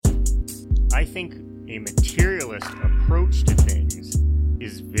I think a materialist approach to things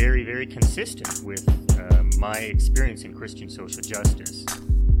is very, very consistent with my experience in Christian social justice.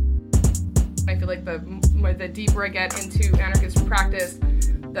 I feel like the deeper I get into anarchist practice,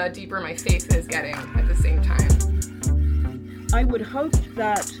 the deeper my faith is getting at the same time. I would hope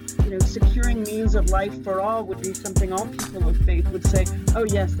that, securing means of life for all would be something all people of faith would say, oh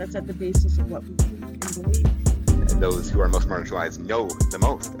yes, that's at the basis of what we can believe. Those who are most marginalized know the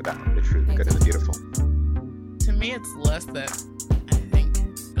most about the true, the good, and the beautiful. To me, it's less that I think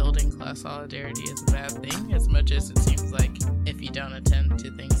building class solidarity is a bad thing, as much as it seems like if you don't attend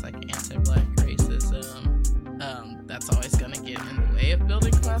to things like anti-Black racism, that's always going to get in the way of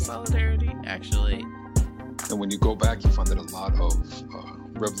building class solidarity, actually. And when you go back, you find that a lot of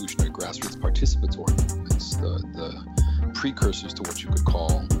revolutionary grassroots participatory movements, the precursors to what you could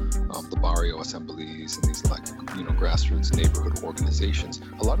call the barrio assemblies and these grassroots neighborhood organizations,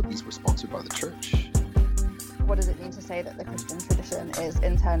 a lot of these were sponsored by the church. What does it mean to say that the Christian tradition is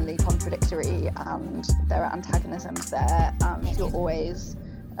internally contradictory and there are antagonisms there and you're always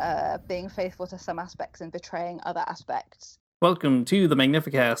being faithful to some aspects and betraying other aspects? Welcome to The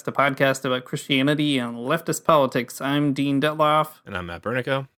Magnificast, a podcast about Christianity and leftist politics. I'm Dean Detloff. And I'm Matt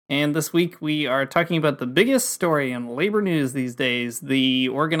Bernico. And this week we are talking about the biggest story in labor news these days, the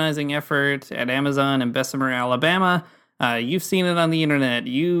organizing effort at Amazon in Bessemer, Alabama. You've seen it on the internet.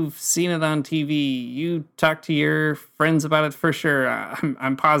 You've seen it on TV. You talked to your friends about it for sure.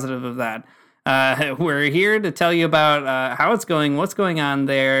 I'm positive of that. We're here to tell you about how it's going, what's going on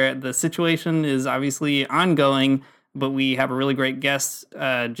there. The situation is obviously ongoing, but we have a really great guest,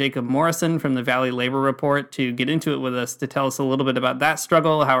 Jacob Morrison from the Valley Labor Report, to get into it with us, to tell us a little bit about that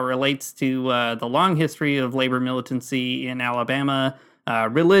struggle, how it relates to the long history of labor militancy in Alabama,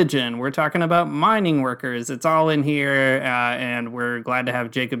 religion. We're talking about mining workers. It's all in here, and we're glad to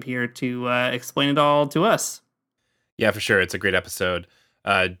have Jacob here to explain it all to us. Yeah, for sure. It's a great episode.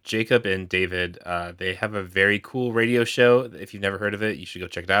 Jacob and David, they have a very cool radio show. If you've never heard of it, you should go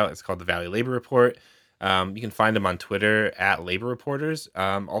check it out. It's called the Valley Labor Report. You can find them on Twitter at Labor Reporters.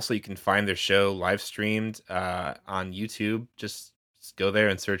 Also, you can find their show live streamed on YouTube. Just go there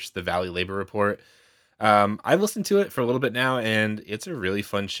and search the Valley Labor Report. I've listened to it for a little bit now, and it's a really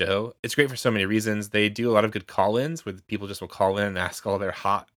fun show. It's great for so many reasons. They do a lot of good call-ins where people just will call in and ask all their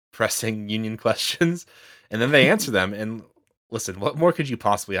hot, pressing union questions, and then they answer them. And listen, what more could you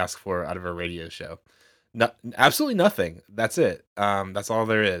possibly ask for out of a radio show? Absolutely nothing. That's it. That's all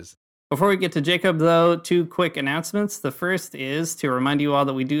there is. Before we get to Jacob, though, two quick announcements. The first is to remind you all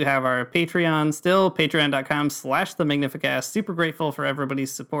that we do have our Patreon still, patreon.com/The Magnificast. Super grateful for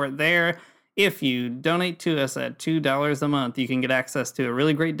everybody's support there. If you donate to us at $2 a month, you can get access to a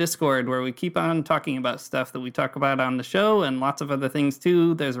really great Discord where we keep on talking about stuff that we talk about on the show and lots of other things,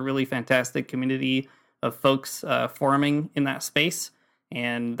 too. There's a really fantastic community of folks forming in that space.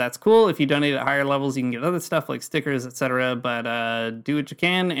 And that's cool. If you donate at higher levels, you can get other stuff like stickers, etc. But do what you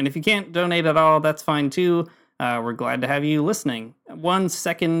can. And if you can't donate at all, that's fine too. We're glad to have you listening. One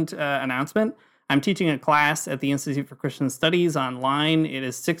second announcement. I'm teaching a class at the Institute for Christian Studies online. It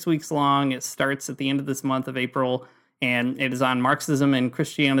is 6 weeks long. It starts at the end of this month of April. And it is on Marxism and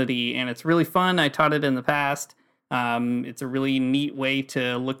Christianity. And it's really fun. I taught it in the past. It's a really neat way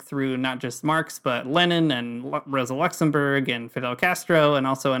to look through not just Marx, but Lenin and Rosa Luxemburg and Fidel Castro, and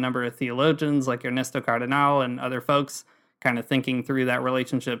also a number of theologians like Ernesto Cardenal and other folks kind of thinking through that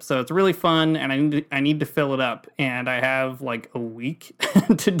relationship. So it's really fun, and I need to fill it up, and I have like a week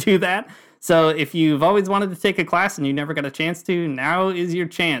to do that. So if you've always wanted to take a class and you never got a chance to, now is your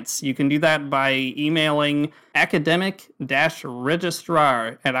chance. You can do that by emailing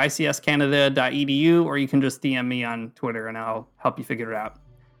academic-registrar@icscanada.edu, or you can just DM me on Twitter and I'll help you figure it out.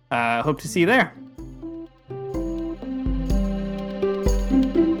 Hope to see you there.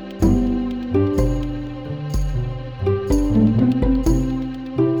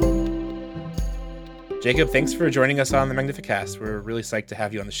 Jacob, thanks for joining us on the Magnificast. We're really psyched to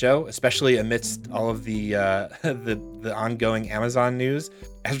have you on the show, especially amidst all of the the ongoing Amazon news.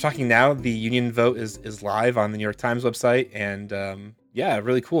 As we're talking now, the union vote is live on the New York Times website, and yeah,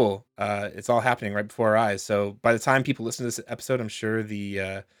 really cool. It's all happening right before our eyes. So by the time people listen to this episode, I'm sure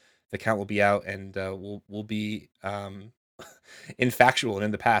the count will be out, and we'll be infactual and in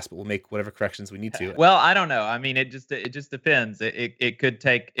the past, but we'll make whatever corrections we need to. Well, I don't know. I mean, it just depends. It could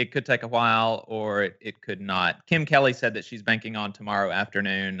take a while, or it could not. Kim Kelly said that she's banking on tomorrow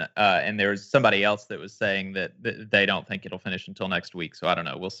afternoon, and there's somebody else that was saying that they don't think it'll finish until next week. So I don't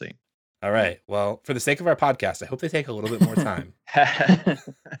know. We'll see. All right. Well, for the sake of our podcast, I hope they take a little bit more time.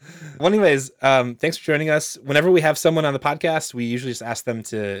 Well, anyways, thanks for joining us. Whenever we have someone on the podcast, we usually just ask them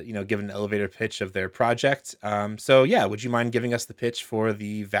to, give an elevator pitch of their project. So yeah, would you mind giving us the pitch for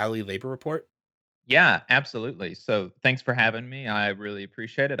the Valley Labor Report? Yeah, absolutely. So thanks for having me. I really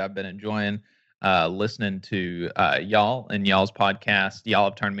appreciate it. I've been enjoying listening to y'all and y'all's podcast. Y'all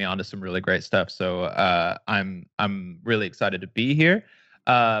have turned me on to some really great stuff. So I'm really excited to be here.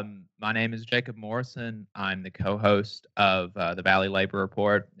 My name is Jacob Morrison. I'm the co-host of the Valley Labor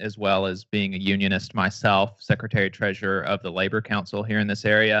Report, as well as being a unionist myself, Secretary Treasurer of the Labor Council here in this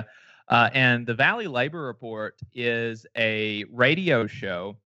area. And the Valley Labor Report is a radio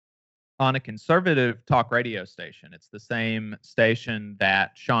show on a conservative talk radio station. It's the same station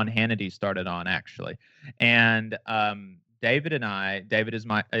that Sean Hannity started on, actually. And David is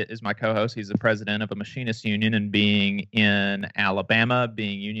my co-host. He's the president of a machinists union, and being in Alabama,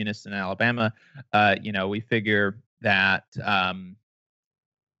 being unionist in Alabama, we figure that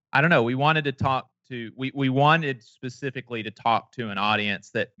I don't know. We wanted to talk to we wanted specifically to talk to an audience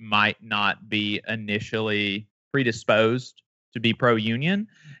that might not be initially predisposed to be pro-union,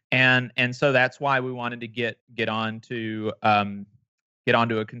 and so that's why we wanted to get onto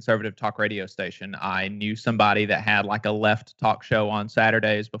a conservative talk radio station. I knew somebody that had like a left talk show on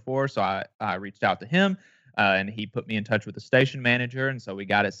Saturdays before, so I reached out to him. And he put me in touch with the station manager, and so we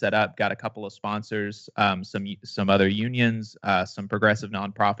got it set up. Got a couple of sponsors, some other unions, some progressive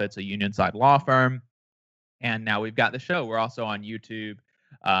nonprofits, a union side law firm, and now we've got the show. We're also on YouTube.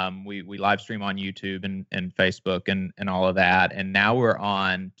 We live stream on YouTube and Facebook and all of that. And now we're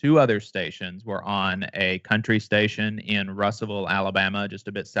on two other stations. We're on a country station in Russellville, Alabama, just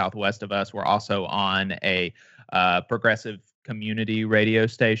a bit southwest of us. We're also on a progressive community radio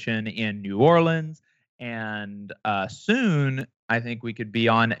station in New Orleans. And soon, I think we could be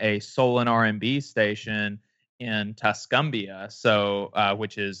on a soul and R&B station in Tuscumbia, so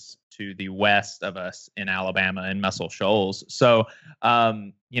which is to the west of us in Alabama in Muscle Shoals. So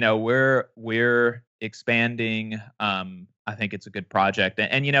we're expanding. I think it's a good project,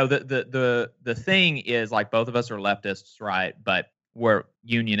 and the thing is, like, both of us are leftists, right? But we're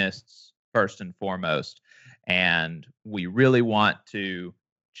unionists first and foremost, and we really want to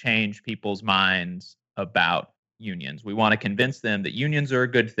change people's minds about unions. We want to convince them that unions are a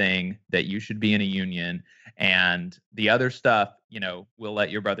good thing, that you should be in a union, and the other stuff, we'll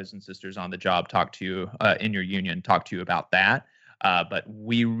let your brothers and sisters on the job talk to you in your union, talk to you about that. But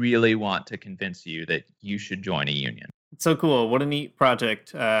we really want to convince you that you should join a union. It's so cool. What a neat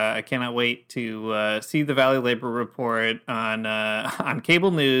project. I cannot wait to see the Valley Labor Report on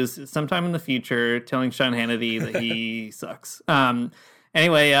cable news sometime in the future, telling Sean Hannity that he sucks.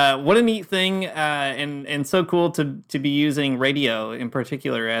 Anyway, what a neat thing, and so cool to be using radio in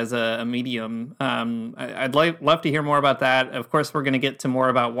particular as a medium. I'd love to hear more about that. Of course, we're going to get to more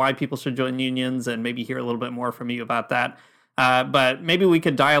about why people should join unions and maybe hear a little bit more from you about that. But maybe we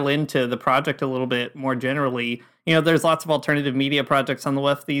could dial into the project a little bit more generally. There's lots of alternative media projects on the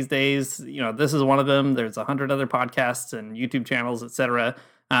left these days. This is one of them. There's 100 other podcasts and YouTube channels, etc.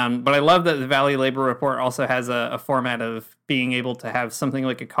 But I love that the Valley Labor Report also has a format of being able to have something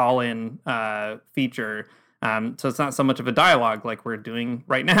like a call-in feature. So it's not so much of a dialogue like we're doing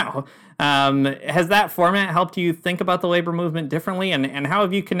right now. Has that format helped you think about the labor movement differently? And how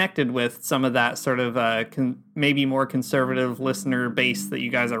have you connected with some of that sort of maybe more conservative listener base that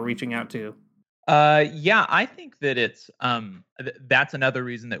you guys are reaching out to? Yeah, I think that it's that's another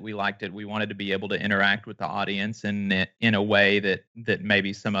reason that we liked it. We wanted to be able to interact with the audience in a way that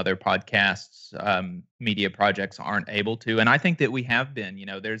maybe some other podcasts, media projects aren't able to. And I think that we have been.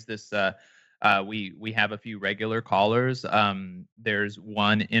 There's this. We have a few regular callers. There's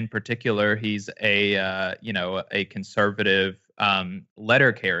one in particular. He's a conservative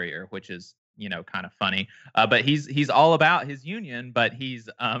letter carrier, which is kind of funny. But he's all about his union, but he's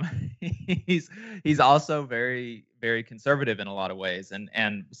he's also very, very conservative in a lot of ways.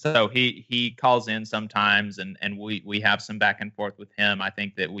 And so he calls in sometimes, and we have some back and forth with him. I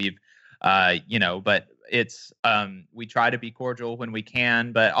think that we've but it's we try to be cordial when we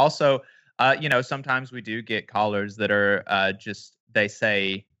can, but also sometimes we do get callers that are just, they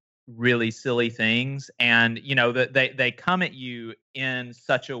say really silly things, and that they come at you in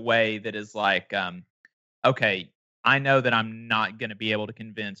such a way that is like, okay, I know that I'm not going to be able to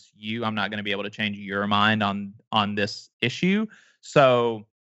convince you, I'm not going to be able to change your mind on this issue, so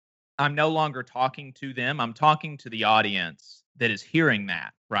I'm no longer talking to them, I'm talking to the audience that is hearing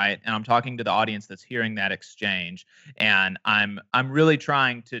that, right? And I'm talking to the audience that's hearing that exchange, and I'm really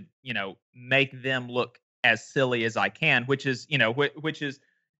trying to make them look as silly as I can, which is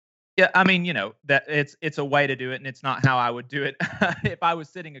Yeah, I mean, that it's a way to do it, and it's not how I would do it if I was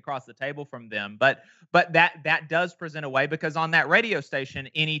sitting across the table from them. But that does present a way, because on that radio station,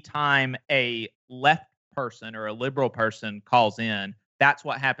 anytime a left person or a liberal person calls in, that's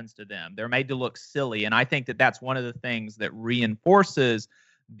what happens to them. They're made to look silly, and I think that that's one of the things that reinforces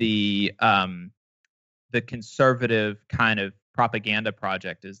the conservative kind of propaganda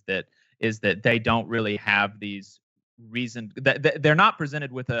project, is that they don't really have these reason that they're not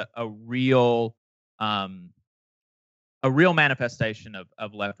presented with um a real manifestation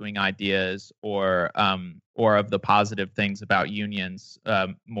of left-wing ideas, or of the positive things about unions.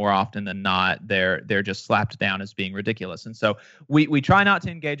 More often than not, they're just slapped down as being ridiculous, and so we try not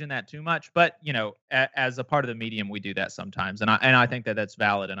to engage in that too much. But as a part of the medium, we do that sometimes, and I think that that's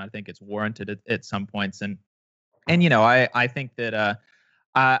valid, and I think it's warranted at some points. And I think that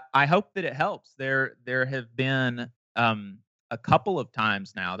I hope that it helps. There have been a couple of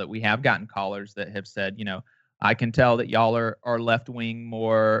times now that we have gotten callers that have said, I can tell that y'all are left wing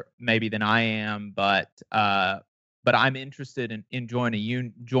more maybe than I am, but I'm interested in joining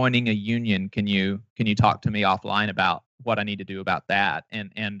a union. Can you talk to me offline about what I need to do about that?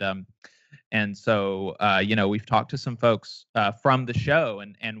 And so we've talked to some folks from the show,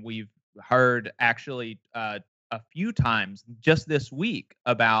 and we've heard actually a few times just this week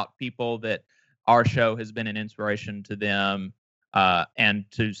about people that our show has been an inspiration to them, and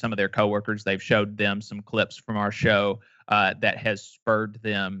to some of their coworkers. They've showed them some clips from our show that has spurred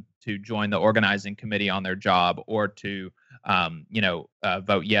them to join the organizing committee on their job, or to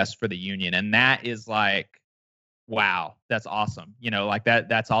vote yes for the union. And that is like, wow, that's awesome. Like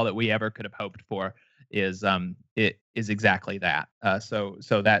that's all that we ever could have hoped for, is it is exactly that. So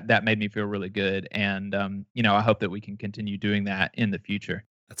that made me feel really good, and I hope that we can continue doing that in the future.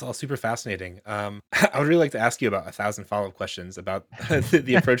 That's all super fascinating. I would really like to ask you about 1,000 follow-up questions about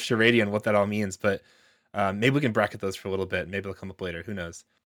the approach to radio and what that all means, but maybe we can bracket those for a little bit. Maybe they'll come up later. Who knows?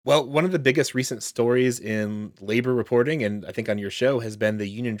 Well, one of the biggest recent stories in labor reporting, and I think on your show, has been the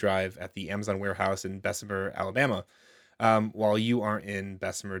union drive at the Amazon warehouse in Bessemer, Alabama. While you aren't in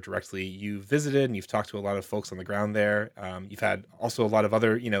Bessemer directly, you've visited and you've talked to a lot of folks on the ground there. You've had also a lot of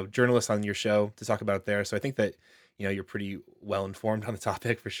other, journalists on your show to talk about it there. So I think that, you're pretty well informed on the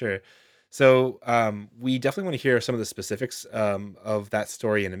topic for sure. So we definitely want to hear some of the specifics of that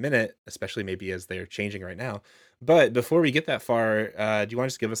story in a minute, especially maybe as they're changing right now. But before we get that far, do you want to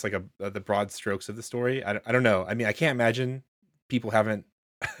just give us like the broad strokes of the story? I don't know. I mean, I can't imagine people haven't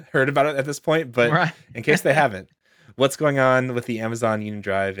heard about it at this point, but Right. in case they haven't, what's going on with the Amazon Union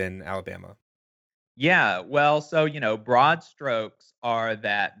Drive in Alabama? Yeah, well, so broad strokes are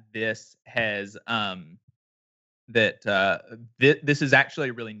that this has this is actually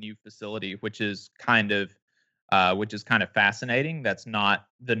a really new facility, which is kind of fascinating. That's not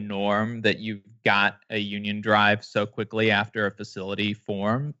the norm, that you've got a union drive so quickly after a facility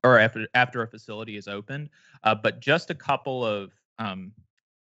form, or after a facility is opened. But just a couple of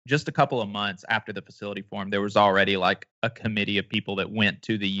months after the facility formed, there was already like a committee of people that went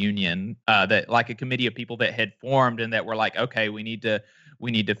to the union, that like a committee of people that had formed, and that were like, okay, we need to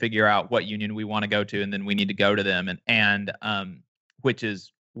figure out what union we want to go to, and then we need to go to them, and which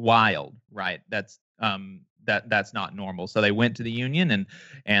is wild, right? That's not normal. So they went to the union,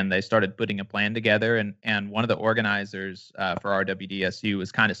 and they started putting a plan together, and one of the organizers for RWDSU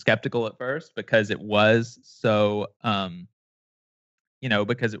was kind of skeptical at first, because it was so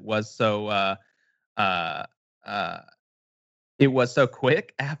it was so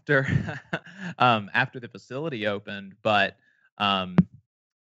quick after after the facility opened. But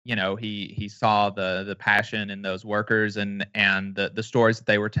he saw the passion in those workers, and the stories that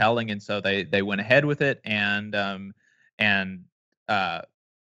they were telling, and so they went ahead with it, and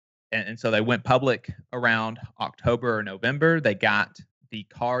so they went public around October or November. They got the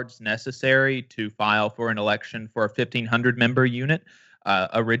cards necessary to file for an election for a 1,500 member unit.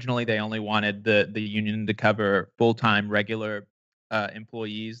 Originally, they only wanted the union to cover full-time regular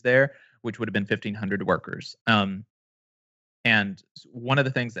employees there, which would have been 1,500 workers. And one of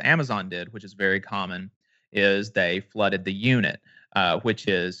the things that Amazon did, which is very common, is they flooded the unit, which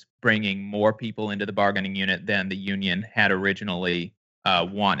is bringing more people into the bargaining unit than the union had originally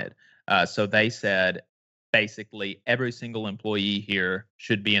wanted. So they said, basically, every single employee here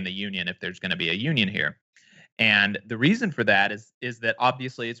should be in the union if there's going to be a union here. And the reason for that is that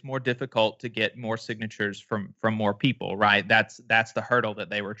obviously it's more difficult to get more signatures from more people, right? That's the hurdle that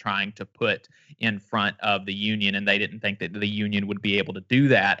they were trying to put in front of the union, and they didn't think that the union would be able to do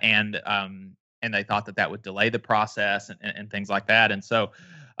that, and they thought that would delay the process and things like that. And so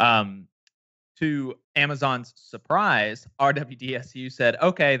to Amazon's surprise, RWDSU said,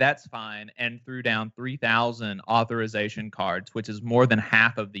 okay, that's fine, and threw down 3,000 authorization cards, which is more than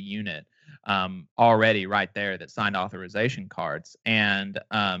half of the unit already right there that signed authorization cards. And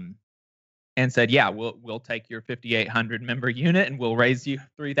said, yeah, we'll take your 5,800 member unit and we'll raise you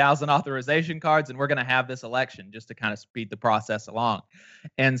 3,000 authorization cards, and we're going to have this election just to kind of speed the process along.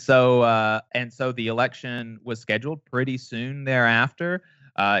 And so the election was scheduled pretty soon thereafter.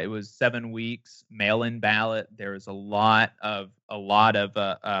 It was 7 weeks, mail-in ballot. There was a lot of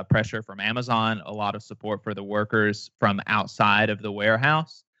pressure from Amazon, a lot of support for the workers from outside of the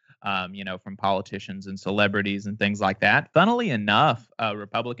warehouse. From politicians and celebrities and things like that. Funnily enough,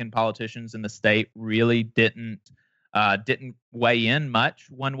 Republican politicians in the state really didn't weigh in much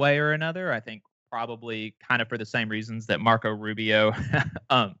one way or another. I think probably kind of for the same reasons that Marco Rubio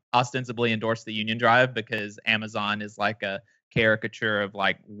ostensibly endorsed the union drive, because Amazon is like a caricature of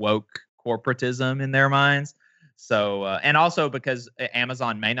like woke corporatism in their minds. So, and also because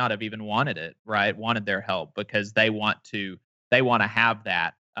Amazon may not have even wanted it, right? Wanted their help because they want to have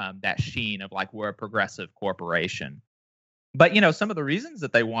that sheen of like, we're a progressive corporation. But some of the reasons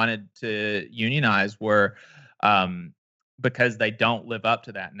that they wanted to unionize were because they don't live up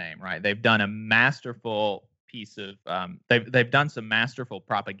to that name, right? They've done a masterful piece of they've done some masterful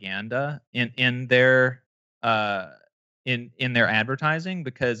propaganda in their advertising,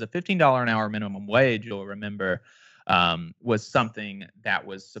 because a $15 an hour minimum wage, you'll remember, was something that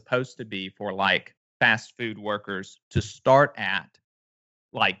was supposed to be for like fast food workers to start at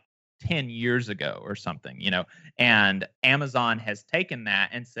like 10 years ago or something, and Amazon has taken that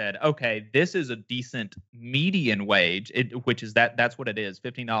and said, okay, this is a decent median wage, which is that's what it is.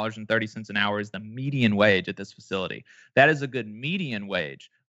 $15.30 an hour is the median wage at this facility. That is a good median wage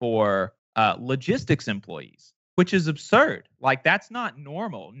for logistics employees, which is absurd. Like, that's not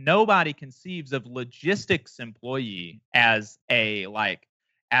normal. Nobody conceives of logistics employee as a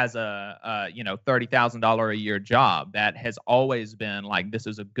 $30,000 a year job. That has always been like, this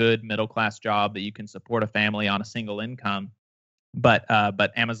is a good middle class job that you can support a family on a single income. But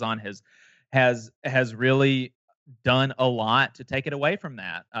Amazon has really done a lot to take it away from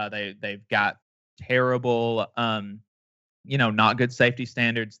that. They've got terrible, not good safety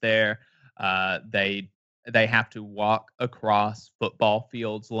standards there. They have to walk across football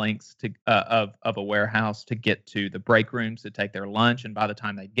fields lengths of a warehouse to get to the break rooms to take their lunch. And by the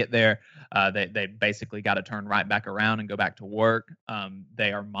time they get there, they basically got to turn right back around and go back to work.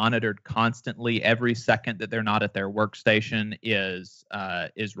 They are monitored constantly. Every second that they're not at their workstation is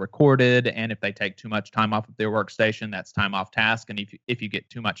recorded. And if they take too much time off of their workstation, that's time off task. And if you get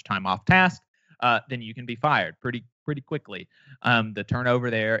too much time off task, then you can be fired pretty quickly. The turnover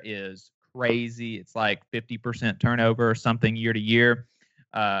there is crazy. It's like 50% turnover or something year to year,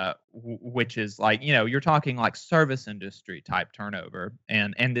 which is like, you're talking like service industry type turnover.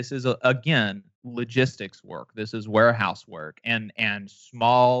 And this is, again, logistics work. This is warehouse work, and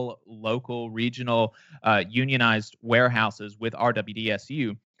small, local, regional, unionized warehouses with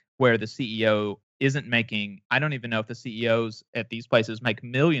RWDSU, where the CEO isn't making, I don't even know if the CEOs at these places make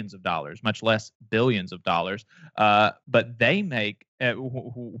millions of dollars, much less billions of dollars. But they make,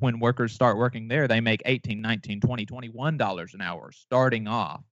 when workers start working there, they make $18, $19, $20, $21 an hour starting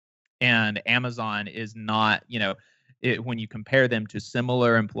off. And Amazon is not, when you compare them to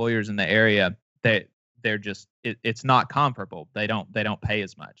similar employers in the area, they're just, it's not comparable. They don't pay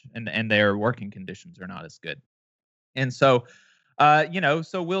as much, and their working conditions are not as good. And so,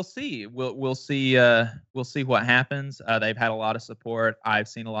 so we'll see. We'll see what happens. They've had a lot of support. I've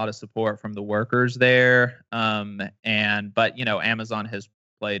seen a lot of support from the workers there. But Amazon has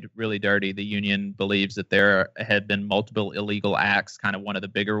played really dirty. The union believes that there had been multiple illegal acts, kind of one of the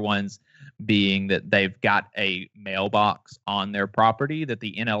bigger ones being that they've got a mailbox on their property that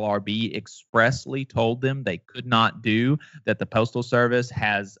the NLRB expressly told them they could not do, that the Postal Service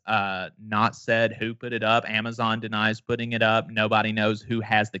has not said who put it up. Amazon denies putting it up. Nobody knows who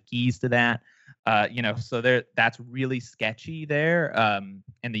has the keys to that. So that's really sketchy there.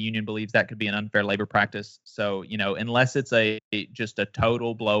 And the union believes that could be an unfair labor practice. So, unless it's just a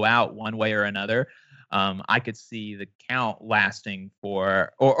total blowout one way or another, I could see the count lasting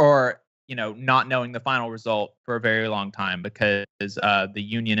for, or not knowing the final result for a very long time, because the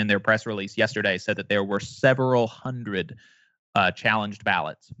union in their press release yesterday said that there were several hundred challenged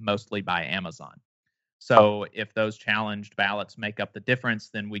ballots, mostly by Amazon. So if those challenged ballots make up the difference,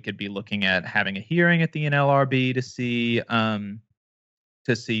 then we could be looking at having a hearing at the NLRB to see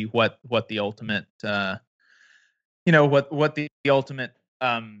what the ultimate what the ultimate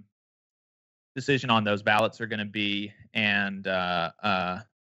decision on those ballots are going to be, and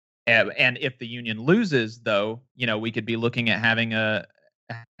And if the union loses, though, we could be looking at having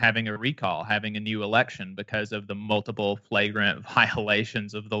a recall, having a new election because of the multiple flagrant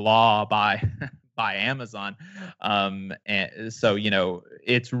violations of the law by by Amazon. And so,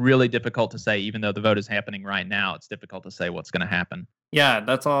 it's really difficult to say, even though the vote is happening right now, it's difficult to say what's going to happen. Yeah,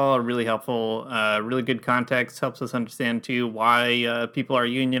 that's all really helpful. Really good context, helps us understand too why people are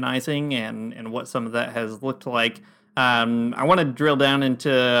unionizing and what some of that has looked like. I want to drill down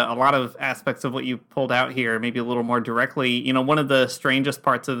into a lot of aspects of what you pulled out here, maybe a little more directly. One of the strangest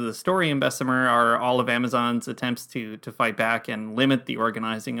parts of the story in Bessemer are all of Amazon's attempts to fight back and limit the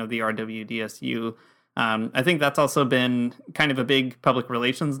organizing of the RWDSU. I think that's also been kind of a big public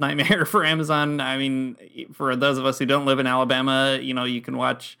relations nightmare for Amazon. I mean, for those of us who don't live in Alabama, you can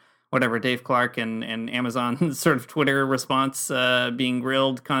watch whatever Dave Clark and Amazon's sort of Twitter response being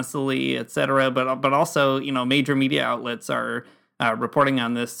grilled constantly, etc. But also, major media outlets are reporting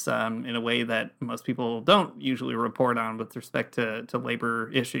on this in a way that most people don't usually report on with respect to labor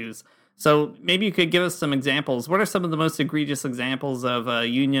issues. So maybe you could give us some examples. What are some of the most egregious examples of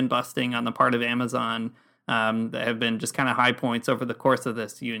union busting on the part of Amazon that have been just kind of high points over the course of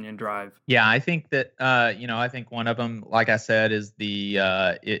this union drive? Yeah, I think that I think one of them, like I said, is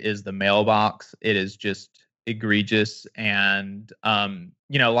the mailbox. It is just egregious, and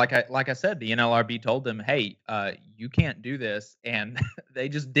like I said, the NLRB told them, hey, you can't do this, and they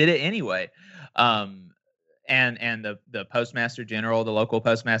just did it anyway. And the postmaster general, the local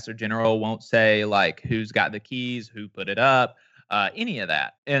postmaster general, won't say like who's got the keys, who put it up, any of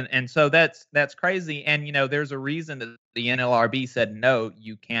that. And so that's crazy. And there's a reason that the NLRB said no,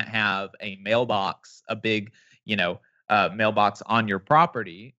 you can't have a mailbox, a big mailbox on your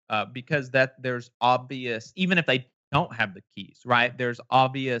property, because there's obvious, even if they don't have the keys, right? There's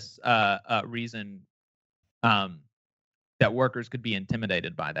obvious reason that workers could be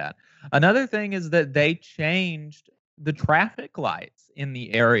intimidated by that. Another thing is that they changed the traffic lights in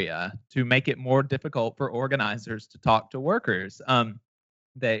the area to make it more difficult for organizers to talk to workers. One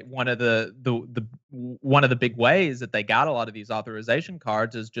of the big ways that they got a lot of these authorization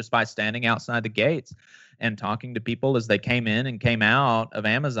cards is just by standing outside the gates and talking to people as they came in and came out of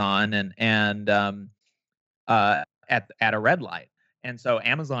Amazon and at a red light. And so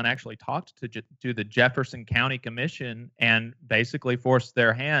Amazon actually talked to the Jefferson County Commission and basically forced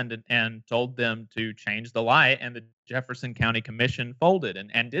their hand and told them to change the light. And the Jefferson County Commission folded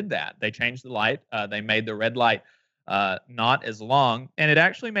and did that. They changed the light. They made the red light not as long. And it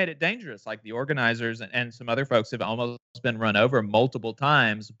actually made it dangerous. Like the organizers and some other folks have almost been run over multiple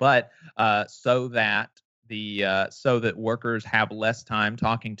times, but so that workers have less time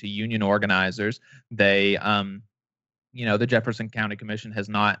talking to union organizers, they the Jefferson County Commission has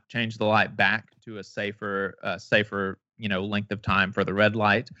not changed the light back to a safer length of time for the red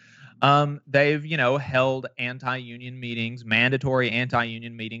light. They've, held anti-union meetings, mandatory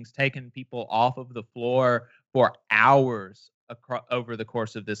anti-union meetings, taken people off of the floor for hours over the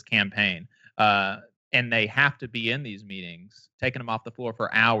course of this campaign. And they have to be in these meetings, taking them off the floor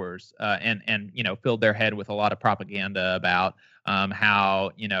for hours, and filled their head with a lot of propaganda about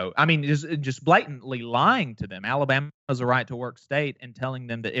how, just blatantly lying to them. Alabama's a right to work state and telling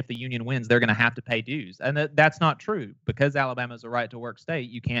them that if the union wins, they're going to have to pay dues. And that's not true. Because Alabama's a right to work state,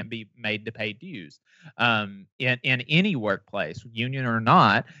 you can't be made to pay dues in any workplace, union or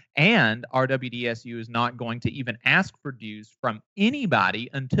not. And RWDSU is not going to even ask for dues from anybody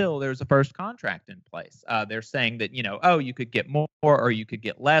until there's a first contract in place. They're saying that, you could get more or you could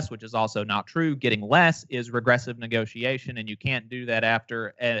get less, which is also not true. Getting less is regressive negotiation, and you can't do that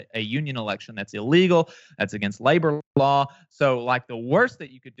after a union election. That's illegal. That's against labor law. So, like, the worst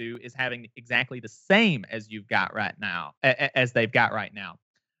that you could do is having exactly the same as you've got right now, as they've got right now.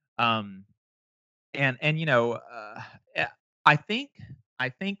 I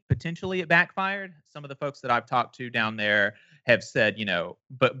think potentially it backfired. Some of the folks that I've talked to down there have said,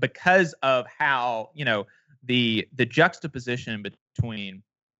 but because of how, the juxtaposition between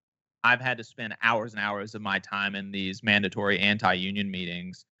I've had to spend hours and hours of my time in these mandatory anti-union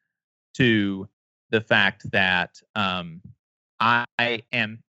meetings to the fact that I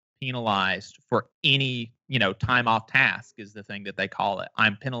am penalized for any, time off task is the thing that they call it.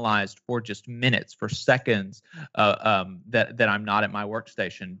 I'm penalized for just minutes, for seconds that I'm not at my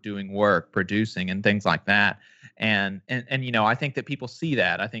workstation doing work, producing, and things like that. And I think that people see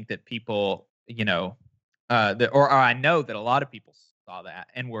that. I think that people, or I know that a lot of people saw that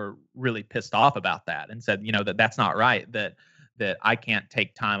and were really pissed off about that and said, that's not right, that I can't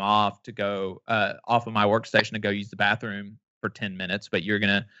take time off to go off of my workstation to go use the bathroom for 10 minutes, but you're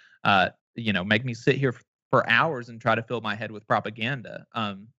going to, make me sit here for hours and try to fill my head with propaganda.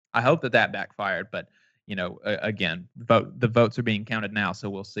 I hope that backfired, but again, the votes are being counted now, so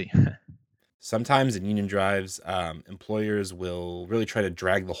we'll see. Sometimes in union drives, employers will really try to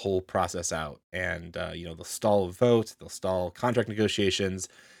drag the whole process out, and they'll stall a vote, they'll stall contract negotiations,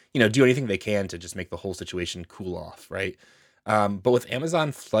 do anything they can to just make the whole situation cool off, right? But with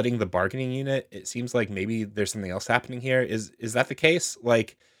Amazon flooding the bargaining unit, it seems like maybe there's something else happening here. Is that the case?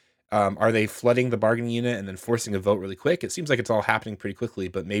 Like, are they flooding the bargaining unit and then forcing a vote really quick? It seems like it's all happening pretty quickly,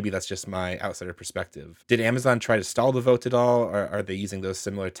 but maybe that's just my outsider perspective. Did Amazon try to stall the vote at all? Or are they using those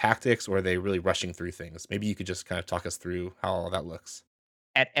similar tactics, or are they really rushing through things? Maybe you could just kind of talk us through how all that looks.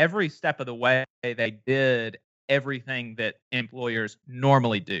 At every step of the way, they did everything that employers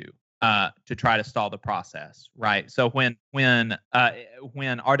normally do to try to stall the process, right? So when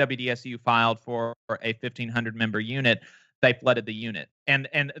RWDSU filed for a 1,500 member unit, they flooded the unit,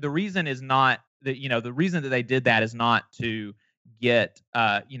 and the reason is not that the reason that they did that is not to get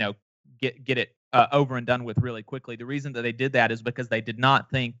get it over and done with really quickly. The reason that they did that is because they did not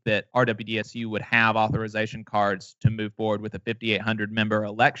think that RWDSU would have authorization cards to move forward with a 5,800 member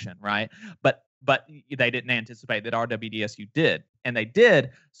election, right? But they didn't anticipate that RWDSU did, and they did.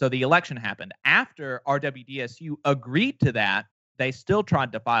 So the election happened. After RWDSU agreed to that, they still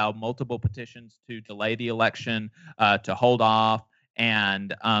tried to file multiple petitions to delay the election, to hold off,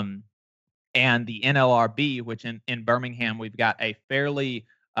 and the NLRB, which in Birmingham we've got a fairly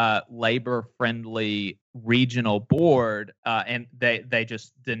labor-friendly regional board, and they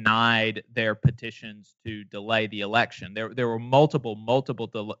just denied their petitions to delay the election. There were multiple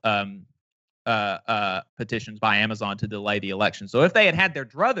petitions by Amazon to delay the election. So if they had their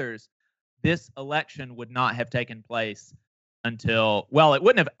druthers, this election would not have taken place until, well, it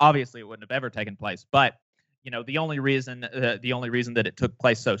wouldn't have ever taken place. But the only reason that it took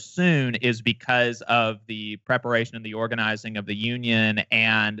place so soon is because of the preparation and the organizing of the union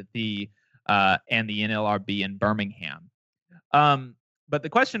and the NLRB in Birmingham. But the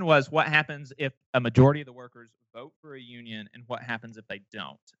question was, what happens if a majority of the workers vote for a union, and what happens if they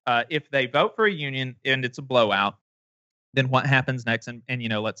don't? If they vote for a union and it's a blowout, then what happens next? And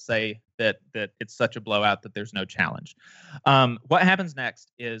let's say that it's such a blowout that there's no challenge. What happens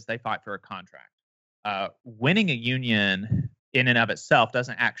next is they fight for a contract. Winning a union in and of itself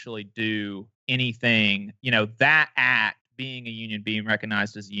doesn't actually do anything. That act, being a union, being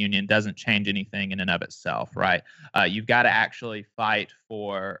recognized as a union, doesn't change anything in and of itself, right? You've got to actually fight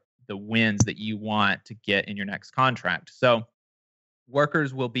for the wins that you want to get in your next contract. So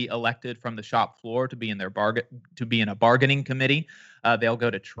workers will be elected from the shop floor to be in a bargaining committee. They'll go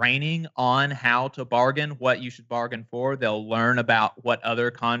to training on how to bargain, what you should bargain for. They'll learn about what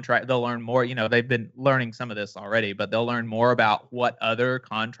other contract. They'll learn more. They've been learning some of this already, but they'll learn more about what other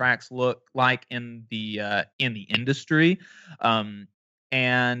contracts look like in the industry.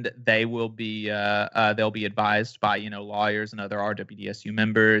 And they will be they'll be advised by lawyers and other RWDSU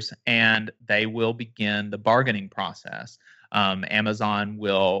members, and they will begin the bargaining process. Amazon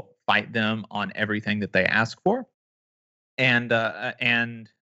will fight them on everything that they ask for, and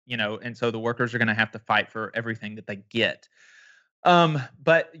so the workers are going to have to fight for everything that they get.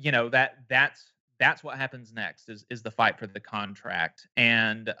 But that's what happens next is the fight for the contract,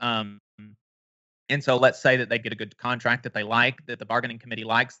 and so let's say that they get a good contract that they like, that the bargaining committee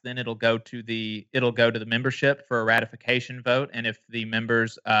likes, then it'll go to the membership for a ratification vote. And if the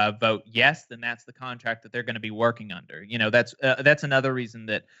members vote yes, then that's the contract that they're going to be working under. That's another reason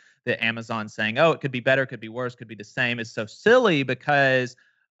that Amazon's saying, oh, it could be better, could be worse, could be the same, is so silly, because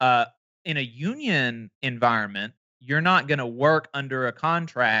in a union environment, you're not going to work under a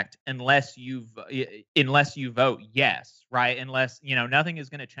contract unless you vote yes, right? Unless, nothing is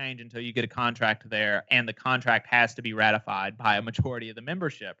going to change until you get a contract there, and the contract has to be ratified by a majority of the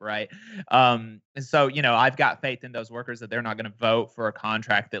membership, right? And so, I've got faith in those workers that they're not going to vote for a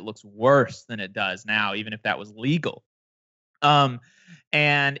contract that looks worse than it does now, even if that was legal.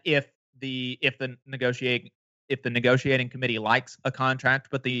 And if the negotiating committee likes a contract,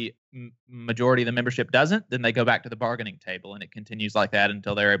 but the majority of the membership doesn't, then they go back to the bargaining table, and it continues like that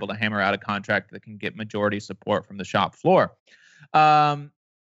until they're able to hammer out a contract that can get majority support from the shop floor. And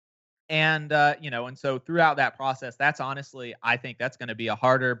so throughout that process, that's honestly, I think that's going to be a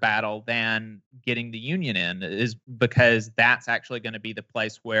harder battle than getting the union in, is because that's actually going to be the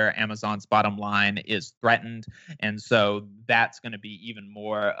place where Amazon's bottom line is threatened. And so that's going to be even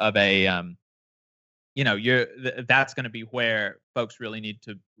more of a, that's going to be where folks really need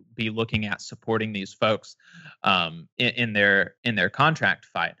to be looking at supporting these folks in their contract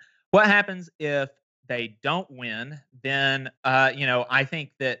fight. What happens if they don't win? Then I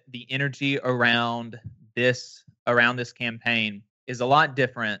think that the energy around this campaign is a lot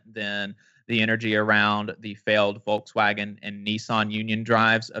different than the energy around the failed Volkswagen and Nissan union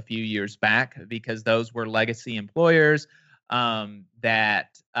drives a few years back, because those were legacy employers that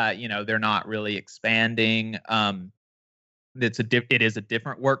they're not really expanding. It is a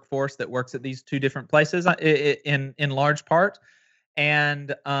different workforce that works at these two different places in large part,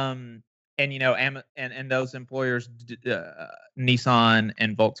 and those employers, Nissan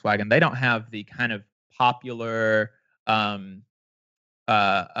and Volkswagen, they don't have the kind of popular uh,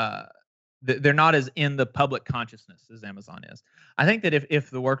 uh, they're not as in the public consciousness as Amazon is. I think that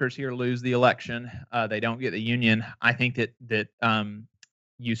if the workers here lose the election, they don't get the union, I think that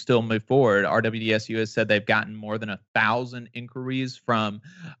you still move forward. RWDSU has said they've gotten more than 1,000 inquiries from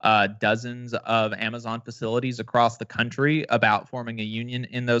dozens of Amazon facilities across the country about forming a union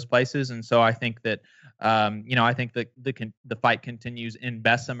in those places. And so I think that I think that the fight continues in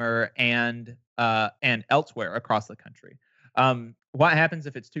Bessemer and elsewhere across the country. What happens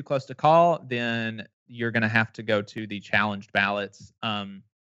if it's too close to call? Then you're going to have to go to the challenged ballots and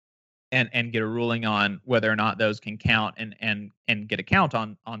get a ruling on whether or not those can count, and get a count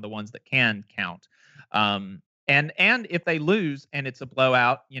on the ones that can count. And if they lose and it's a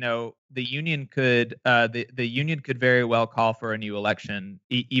blowout, the union could the union could very well call for a new election,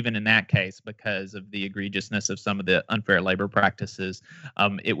 even in that case, because of the egregiousness of some of the unfair labor practices.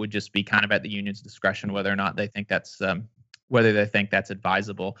 It would just be kind of at the union's discretion whether or not they think that's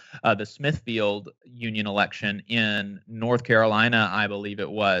advisable. The Smithfield union election in North Carolina, I believe it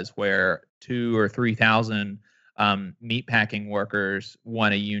was, where 2,000 or 3,000 meatpacking workers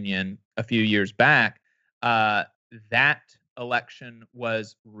won a union a few years back. That election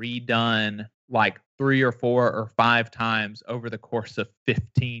was redone like 3 or 4 or 5 times over the course of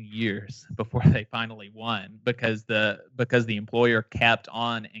 15 years before they finally won, because the employer kept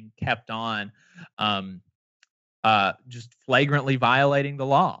on just flagrantly violating the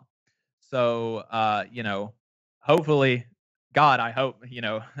law. So, hopefully, God, I hope,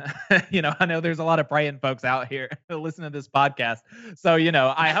 I know there's a lot of praying folks out here who listen to this podcast. So,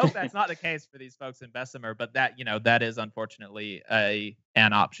 I hope that's not the case for these folks in Bessemer, but that is unfortunately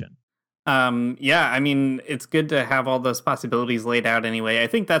an option. Yeah, I mean, it's good to have all those possibilities laid out anyway. I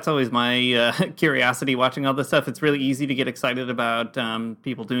think that's always my curiosity watching all this stuff. It's really easy to get excited about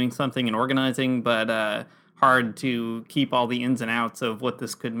people doing something and organizing, but hard to keep all the ins and outs of what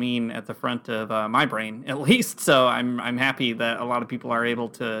this could mean at the front of my brain, at least. So I'm happy that a lot of people are able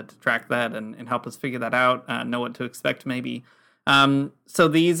to track that and help us figure that out, know what to expect maybe. So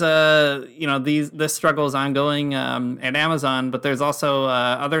this struggle is ongoing at Amazon, but there's also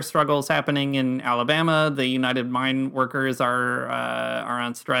other struggles happening in Alabama. The United Mine Workers are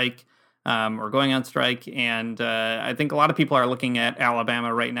on strike, or going on strike, and I think a lot of people are looking at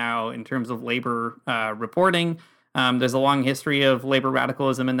Alabama right now in terms of labor reporting. There's a long history of labor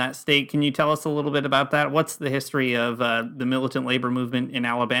radicalism in that state. Can you tell us a little bit about that? What's the history of the militant labor movement in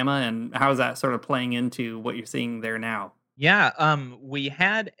Alabama, and how is that sort of playing into what you're seeing there now? Yeah, we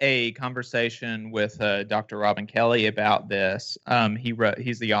had a conversation with Dr. Robin Kelly about this.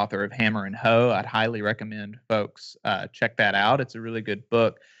 He's the author of Hammer and Hoe. I'd highly recommend folks check that out. It's a really good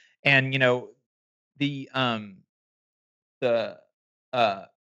book. And the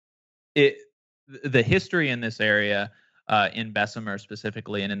history in this area, in Bessemer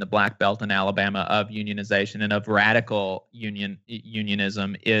specifically, and in the Black Belt in Alabama, of unionization and of radical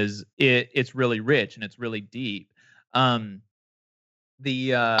unionism it's really rich and it's really deep. The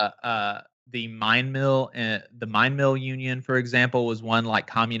mine mill union, for example, was one like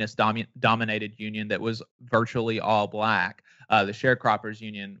communist dominated union that was virtually all black. The sharecroppers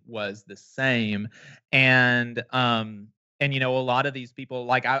union was the same, and a lot of these people,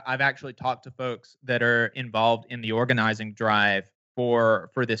 like I've actually talked to folks that are involved in the organizing drive for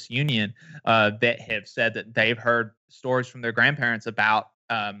this union that have said that they've heard stories from their grandparents about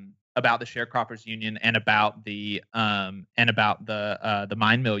the sharecroppers union and about the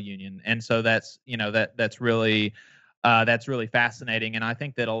mine mill union. And so that's really fascinating. And I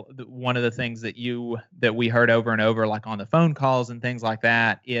think that one of the things that we heard over and over, like on the phone calls and things like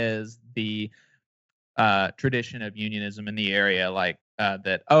that, is the tradition of unionism in the area, like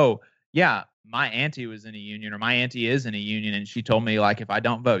that. Oh yeah, my auntie was in a union, or my auntie is in a union, and she told me, like, if I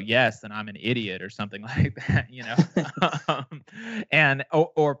don't vote yes, then I'm an idiot, or something like that, and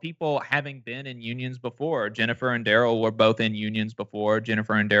or people having been in unions before. Jennifer and Daryl were both in unions before.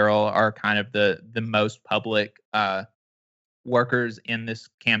 Jennifer and Daryl are kind of the most public workers in this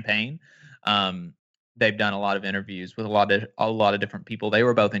campaign. They've done a lot of interviews with a lot of different people. They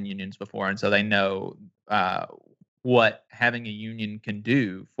were both in unions before, and so they know what having a union can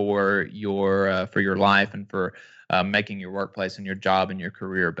do for your life and for making your workplace and your job and your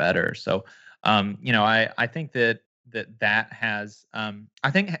career better. So, I think that has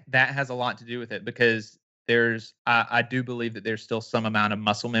a lot to do with it, because I do believe that there's still some amount of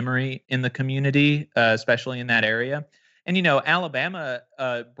muscle memory in the community, especially in that area. And Alabama,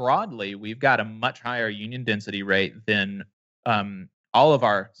 broadly, we've got a much higher union density rate than all of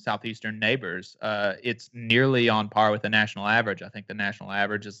our southeastern neighbors. It's nearly on par with the national average. I think the national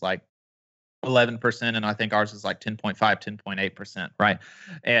average is like 11%, and I think ours is like 10.5, 10.8%, right?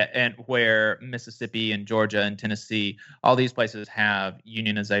 And where Mississippi and Georgia and Tennessee, all these places have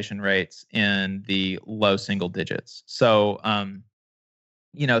unionization rates in the low single digits. So,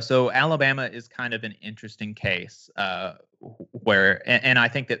 so Alabama is kind of an interesting case, and I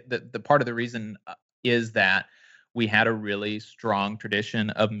think that the part of the reason is that we had a really strong tradition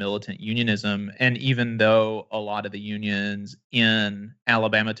of militant unionism. And even though a lot of the unions in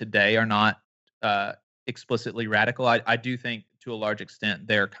Alabama today are not explicitly radical, I do think to a large extent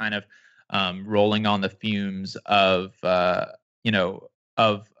they're kind of rolling on the fumes of and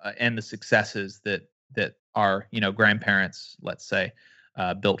the successes that our grandparents, let's say,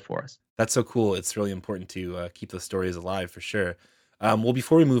 built for us. That's so cool. It's really important to keep those stories alive for sure. Well,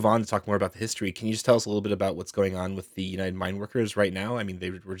 before we move on to talk more about the history, can you just tell us a little bit about what's going on with the United Mine Workers right now? I mean,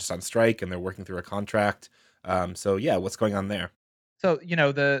 they were just on strike and they're working through a contract. So yeah, what's going on there? So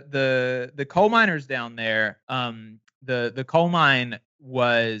the coal miners down there, the coal mine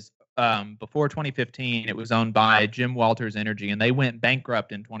was before 2015. It was owned by Jim Walters Energy, and they went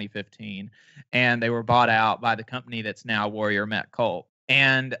bankrupt in 2015, and they were bought out by the company that's now Warrior Met Coal.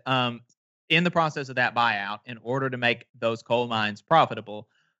 And in the process of that buyout, in order to make those coal mines profitable,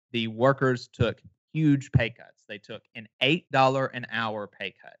 the workers took huge pay cuts. They took an $8 an hour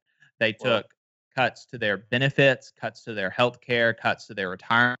pay cut. They took cuts to their benefits, cuts to their health care, cuts to their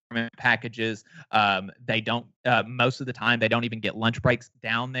retirement packages. They don't, most of the time, they don't even get lunch breaks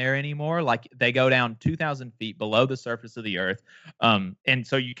down there anymore. Like, they go down 2,000 feet below the surface of the earth. And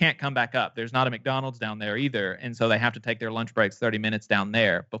so you can't come back up. There's not a McDonald's down there either. And so they have to take their lunch breaks 30 minutes down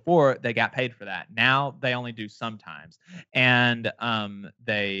there. Before, they got paid for that. Now they only do sometimes. And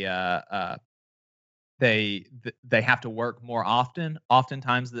they have to work more often.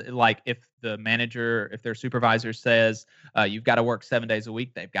 Oftentimes, like if their supervisor says you've got to work 7 days a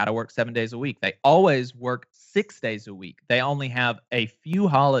week, they've got to work 7 days a week. They always work 6 days a week. They only have a few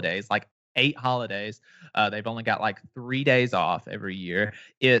holidays, like 8 holidays. They've only got like 3 days off every year.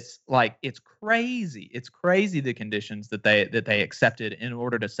 It's crazy. It's crazy the conditions that they accepted in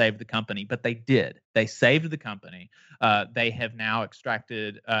order to save the company, but they did. They saved the company. They have now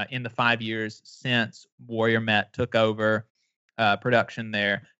extracted in the 5 years since Warrior Met took over production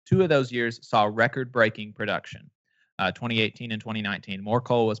there. 2 of those years saw record-breaking production. 2018 and 2019. More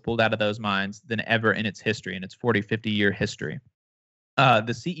coal was pulled out of those mines than ever in its history, in its 40, 50-year history.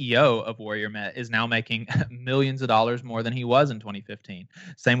 The CEO of Warrior Met is now making millions of dollars more than he was in 2015.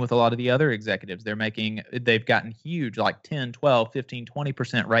 Same with a lot of the other executives. They've gotten huge, like 10, 12, 15,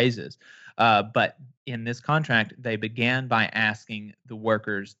 20% raises. But in this contract, they began by asking the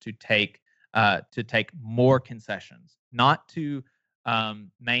workers to take more concessions, not to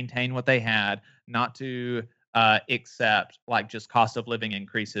maintain what they had, not to accept like just cost of living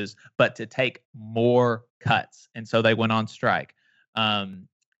increases, but to take more cuts. And so they went on strike. And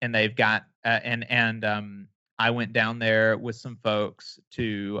they've got I went down there with some folks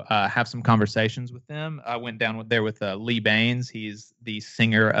to have some conversations with them. I went down there with Lee Baines. He's the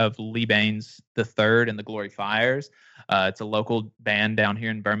singer of Lee Baines III and the Glory Fires. It's a local band down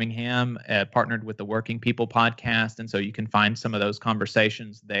here in Birmingham, partnered with the Working People podcast, and so you can find some of those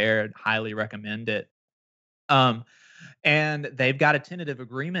conversations there. I'd highly recommend it. And they've got a tentative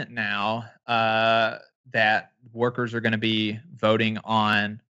agreement now that workers are going to be voting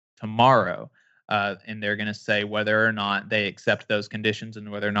on tomorrow. And they're going to say whether or not they accept those conditions and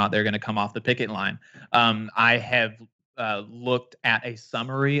whether or not they're going to come off the picket line. I have looked at a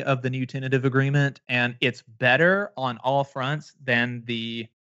summary of the new tentative agreement, and it's better on all fronts than the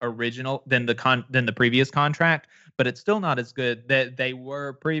original, than the previous contract, but it's still not as good.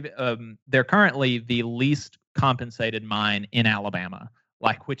 They're currently the least compensated mine in Alabama,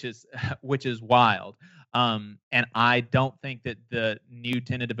 which is wild. And I don't think that the new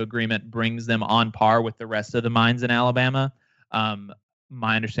tentative agreement brings them on par with the rest of the mines in Alabama.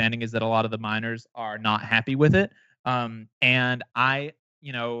 My understanding is that a lot of the miners are not happy with it. And I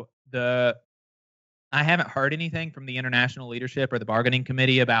haven't heard anything from the international leadership or the bargaining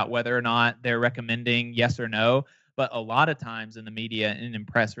committee about whether or not they're recommending yes or no. But a lot of times in the media and in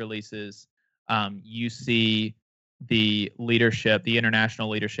press releases, you see the leadership, the international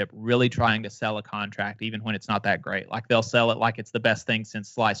leadership, really trying to sell a contract, even when it's not that great. Like they'll sell it like it's the best thing since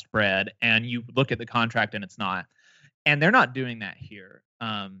sliced bread, and you look at the contract and it's not. And they're not doing that here.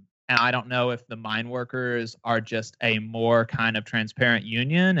 And I don't know if the mine workers are just a more kind of transparent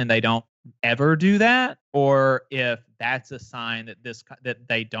union and they don't ever do that, or if that's a sign that that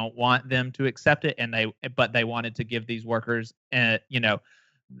they don't want them to accept it, and they wanted to give these workers, that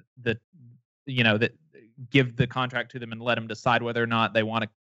give the contract to them and let them decide whether or not they want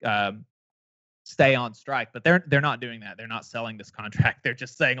to stay on strike. But they're not doing that. They're not selling this contract. They're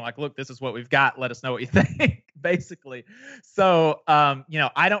just saying like, look, this is what we've got. Let us know what you think, basically. So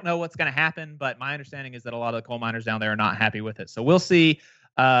I don't know what's going to happen, but my understanding is that a lot of the coal miners down there are not happy with it. So we'll see.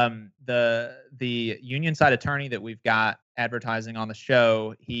 The union side attorney that we've got advertising on the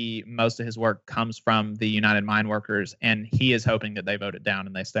show, most of his work comes from the United Mine Workers, and he is hoping that they vote it down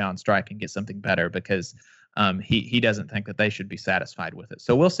and they stay on strike and get something better, because he doesn't think that they should be satisfied with it.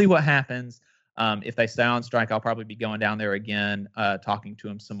 So we'll see what happens. If they stay on strike, I'll probably be going down there again, talking to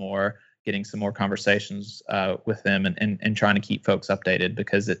them some more, getting some more conversations with them, and trying to keep folks updated,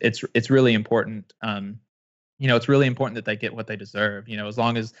 because it's really important. It's really important that they get what they deserve.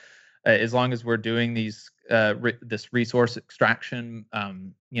 As long as we're doing this resource extraction,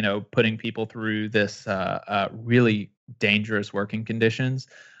 putting people through this really dangerous working conditions,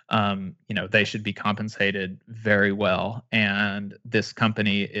 they should be compensated very well. And this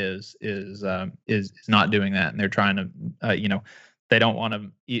company is not doing that, and they're trying to, they don't want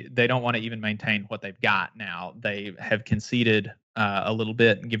to even maintain what they've got now. They have conceded a little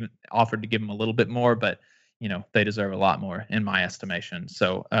bit and offered to give them a little bit more, but they deserve a lot more, in my estimation.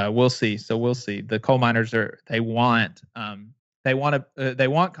 So we'll see. The coal miners they want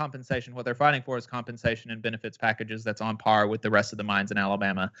compensation. What they're fighting for is compensation and benefits packages that's on par with the rest of the mines in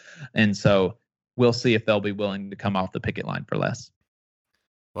Alabama. And so we'll see if they'll be willing to come off the picket line for less.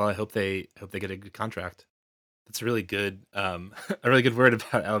 Well, I hope they get a good contract. That's a really good a really good word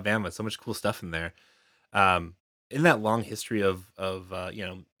about Alabama. So much cool stuff in there. In that long history of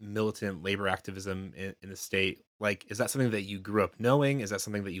militant labor activism in the state, like, is that something that you grew up knowing? Is that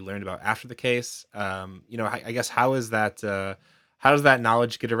something that you learned about after the case? I guess how does that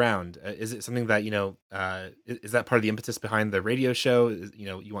knowledge get around? Is it something that is that part of the impetus behind the radio show?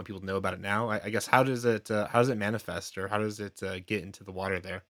 You want people to know about it now? I guess how does it manifest, or how does it get into the water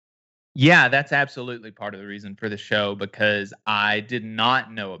there? Yeah, that's absolutely part of the reason for the show, because I did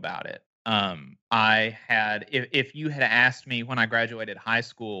not know about it. If you had asked me when I graduated high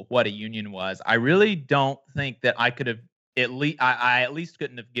school what a union was, I really don't think that I could have I at least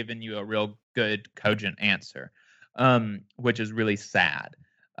couldn't have given you a real good, cogent answer, which is really sad,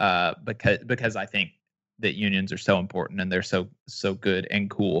 because I think that unions are so important and they're so good and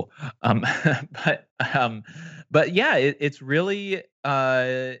cool. But yeah, it's really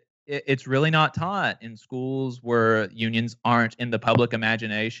it's really not taught in schools, where unions aren't in the public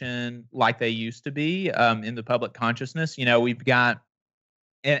imagination like they used to be, in the public consciousness. We've got,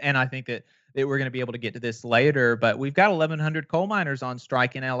 and I think that we're going to be able to get to this later, but we've got 1,100 coal miners on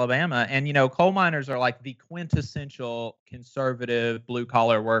strike in Alabama. And, coal miners are like the quintessential conservative blue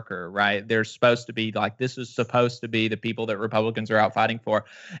collar worker, right? They're supposed to be like, this is supposed to be the people that Republicans are out fighting for.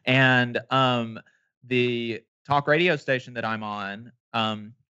 And the talk radio station that I'm on,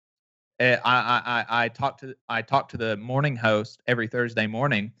 I talked to the morning host every Thursday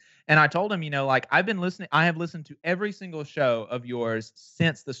morning, and I told him, I have listened to every single show of yours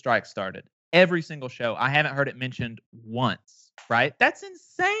since the strike started. Every single show. I haven't heard it mentioned once, right? That's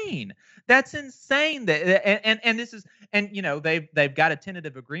insane. That's insane. And this is, and they've got a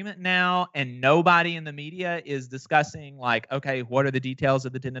tentative agreement now, and nobody in the media is discussing like, okay, what are the details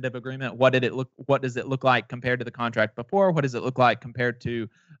of the tentative agreement? What does it look like compared to the contract before? What does it look like compared to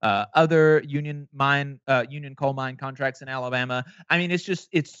other union coal mine contracts in Alabama? I mean,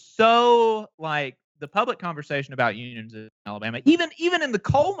 it's so like, the public conversation about unions in Alabama, even in the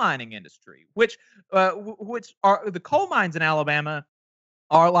coal mining industry, which are the coal mines in Alabama,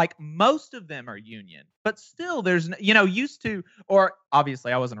 are like, most of them are union, but still there's, used to, or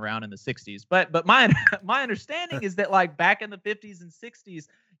obviously I wasn't around in the 60s, but my understanding is that like back in the 50s and 60s,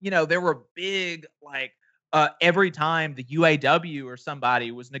 there were big, like, every time the UAW or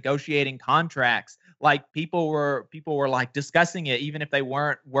somebody was negotiating contracts, like people were like discussing it, even if they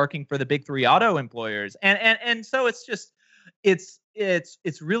weren't working for the big three auto employers. And so it's just, it's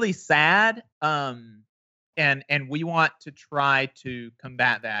really sad. And we want to try to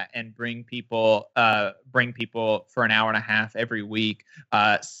combat that and bring people for an hour and a half every week,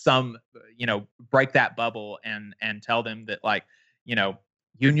 break that bubble and tell them that, like,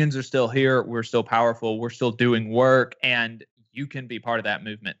 unions are still here. We're still powerful. We're still doing work, and you can be part of that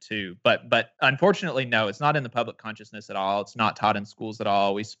movement too. But unfortunately, no, it's not in the public consciousness at all. It's not taught in schools at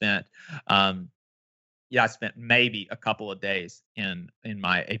all. We spent, I spent maybe a couple of days in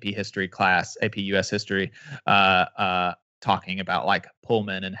my AP history class, AP US history, talking about like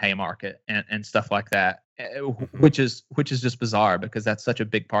Pullman and Haymarket and stuff like that, which is just bizarre because that's such a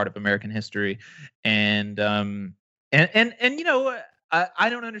big part of American history, and you know, I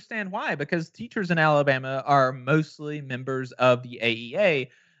don't understand why, because teachers in Alabama are mostly members of the AEA,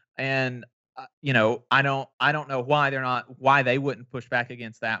 and you know, I don't know why they wouldn't push back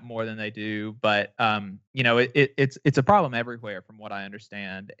against that more than they do, but you know, it's a problem everywhere from what I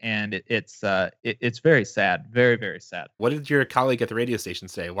understand, and it's very sad, very, very sad. What did your colleague at the radio station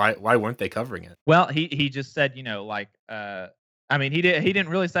say? Why weren't they covering it? Well, he just said, you know, like I mean, he didn't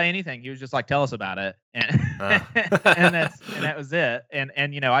really say anything. He was just like, "Tell us about it," and and that was it.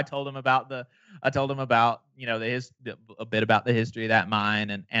 And you know, I told him about you know a bit about the history of that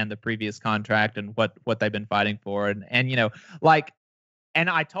mine and the previous contract and what they've been fighting for, and you know, like, and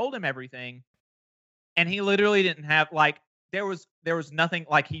I told him everything, and he literally didn't have like there was nothing,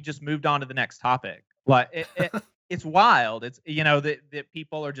 like he just moved on to the next topic. Like it's wild. It's, you know, that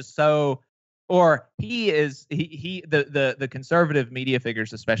people are just so. Or the conservative media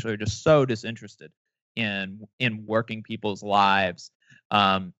figures especially are just so disinterested in working people's lives,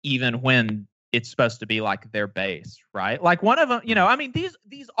 even when it's supposed to be like their base, right? Like one of them, you know, I mean, these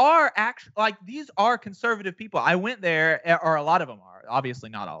are actually like these are conservative people. I went there, or a lot of them are, obviously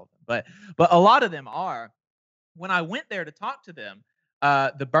not all of them, but a lot of them are. When I went there to talk to them,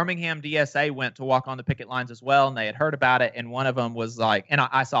 the Birmingham DSA went to walk on the picket lines as well, and they had heard about it. And one of them was like, and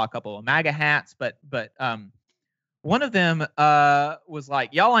I saw a couple of MAGA hats, but one of them was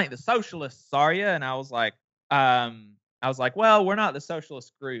like, "Y'all ain't the socialists, are you?" And I was like, well, we're not the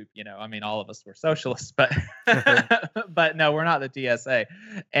socialist group, you know. I mean, all of us were socialists, but but no, we're not the DSA.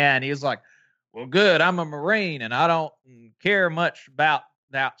 And he was like, "Well, good. I'm a Marine, and I don't care much about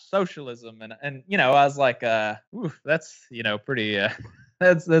socialism," and you know, I was like, that's, you know, pretty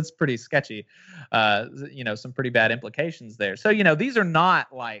that's pretty sketchy, you know, some pretty bad implications there. So, you know, these are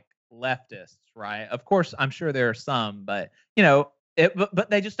not like leftists, right? Of course, I'm sure there are some, but you know, but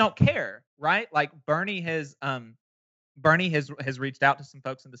they just don't care, right? Like Bernie has reached out to some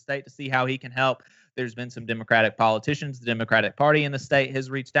folks in the state to see how he can help. There's been some Democratic politicians, the Democratic Party in the state has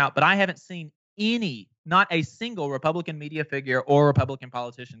reached out, but I haven't seen not a single Republican media figure or Republican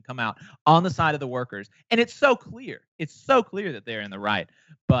politician come out on the side of the workers. And it's so clear. It's so clear that they're in the right.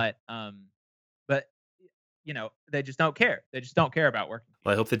 But you know, they just don't care. They just don't care about working.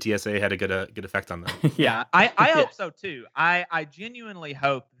 Well, I hope the DSA had a good effect on them. Yeah, I hope so too. I genuinely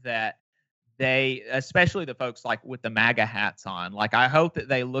hope that they, especially the folks like with the MAGA hats on, like I hope that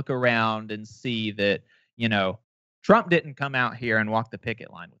they look around and see that, you know, Trump didn't come out here and walk the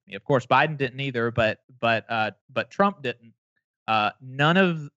picket line with me. Of course, Biden didn't either, but Trump didn't. None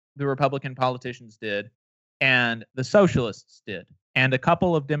of the Republican politicians did, and the socialists did, and a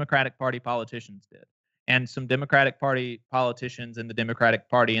couple of Democratic Party politicians did, and some Democratic Party politicians in the Democratic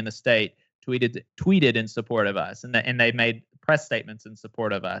Party in the state tweeted in support of us, and they made press statements in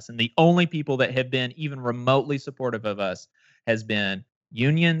support of us. And the only people that have been even remotely supportive of us has been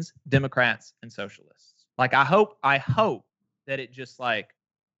unions, Democrats, and socialists. Like I hope that it just like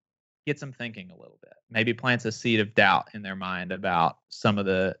gets them thinking a little bit. Maybe plants a seed of doubt in their mind about some of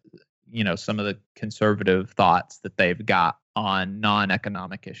the conservative thoughts that they've got on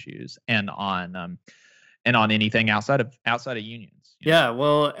non-economic issues and on anything outside of unions. Yeah,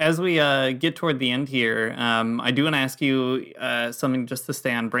 well, as we get toward the end here, I do want to ask you something just to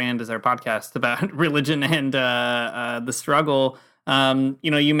stay on brand as our podcast about religion and the struggle.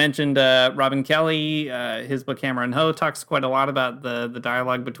 You know, you mentioned Robin Kelly. His book Hammer and Hoe talks quite a lot about the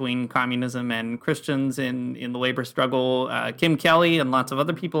dialogue between communism and Christians in the labor struggle. Kim Kelly and lots of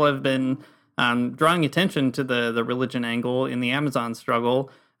other people have been drawing attention to the religion angle in the Amazon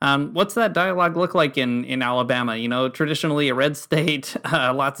struggle. What's that dialogue look like in Alabama? You know, traditionally a red state,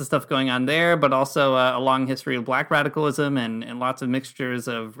 lots of stuff going on there, but also a long history of black radicalism and lots of mixtures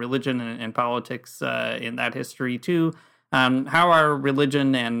of religion and politics in that history too. How are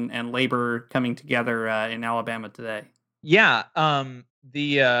religion and labor coming together in Alabama today? Yeah,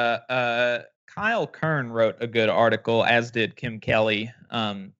 the Kyle Kern wrote a good article, as did Kim Kelly,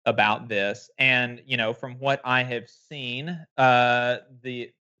 about this. And you know, from what I have seen,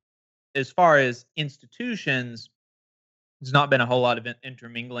 as far as institutions, there's not been a whole lot of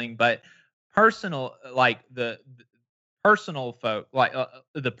intermingling, but personal, like the personal folk, like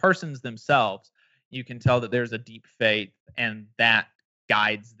the persons themselves, you can tell that there's a deep faith, and that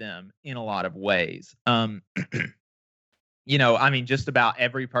guides them in a lot of ways. I mean, just about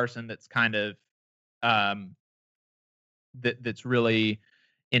every person that's kind of um, that's really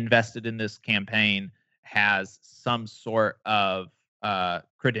invested in this campaign has some sort of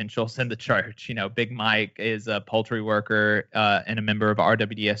credentials in the church. Big Mike is a poultry worker and a member of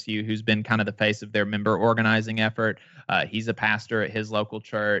RWDSU who's been kind of the face of their member organizing effort. He's a pastor at his local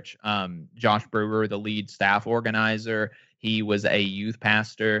church. Josh Brewer, the lead staff organizer, he was a youth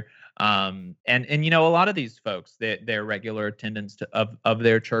pastor. And a lot of these folks, they're regular attendants of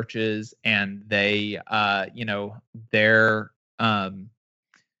their churches, and they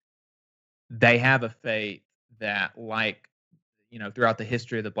they have a faith that, like, throughout the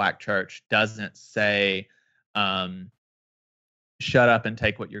history of the Black church, doesn't say shut up and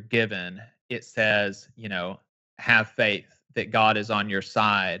take what you're given. It says, have faith that God is on your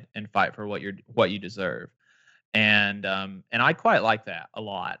side and fight for what you deserve. And I quite like that a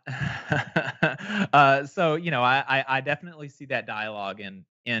lot. So I definitely see that dialogue in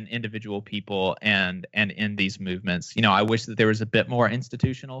individual people and in these movements. I wish that there was a bit more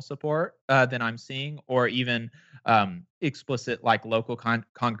institutional support than I'm seeing, or even explicit, like, local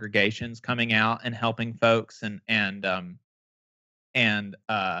congregations coming out and helping folks and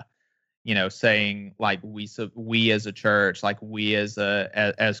saying, like, we as a church, like, we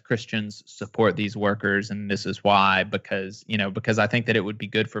as Christians support these workers, and this is why, because I think that it would be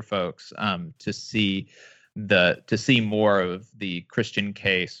good for folks to see more of the Christian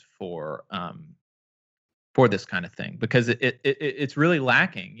case for this kind of thing, because it's really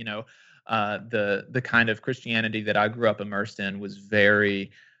lacking. The kind of Christianity that I grew up immersed in was very,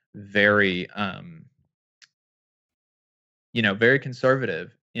 very very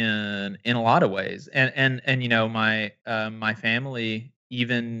conservative in a lot of ways. And my family,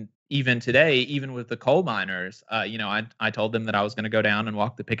 even today, even with the coal miners, I told them that I was going to go down and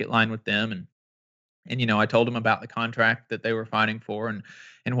walk the picket line with them, and I told them about the contract that they were fighting for,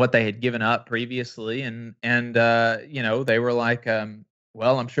 and what they had given up previously, and they were like,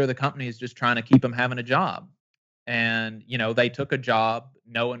 well, I'm sure the company is just trying to keep them having a job. And they took a job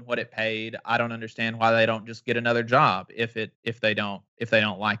knowing what it paid. I don't understand why they don't just get another job if they don't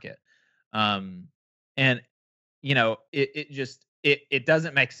like it. And it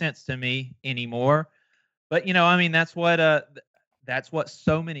doesn't make sense to me anymore. But I mean, that's what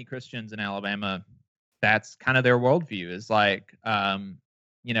so many Christians in Alabama, that's kind of their worldview, is like,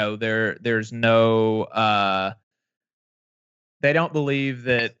 there's no they don't believe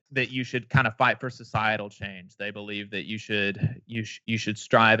that you should kind of fight for societal change. They believe that you should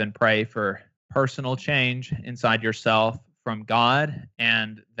strive and pray for personal change inside yourself from God,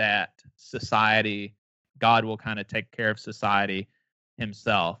 and that God will kind of take care of society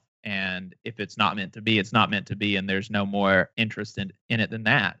himself. And if it's not meant to be, it's not meant to be, and there's no more interest in it than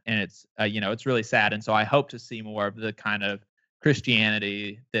that. And it's it's really sad. And so I hope to see more of the kind of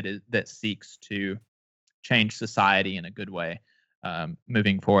Christianity that seeks to change society in a good way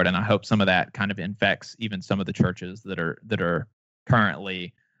moving forward. And I hope some of that kind of infects even some of the churches that are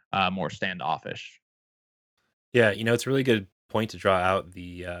currently more standoffish. Yeah, it's a really good point to draw out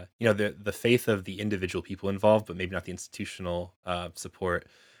the the faith of the individual people involved, but maybe not the institutional support.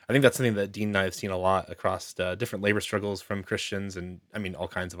 I think that's something that Dean and I have seen a lot across different labor struggles from Christians, and I mean all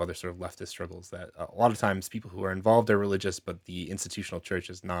kinds of other sort of leftist struggles, that a lot of times people who are involved are religious, but the institutional church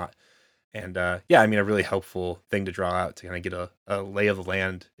is not. And I mean, a really helpful thing to draw out to kind of get a lay of the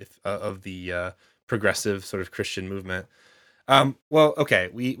land of the progressive sort of Christian movement. Well, okay,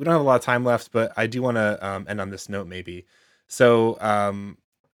 we don't have a lot of time left, but I do want to end on this note, maybe. So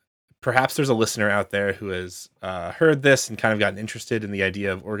perhaps there's a listener out there who has heard this and kind of gotten interested in the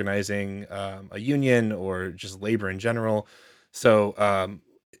idea of organizing a union or just labor in general. So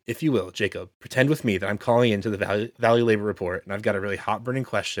if you will, Jacob, pretend with me that I'm calling into the Valley Labor Report, and I've got a really hot burning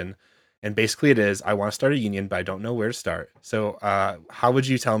question. And basically it is, I want to start a union, but I don't know where to start. So how would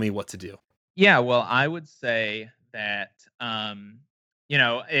you tell me what to do? Yeah, well, I would say that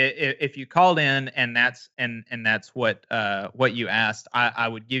if you called in and that's what you asked, I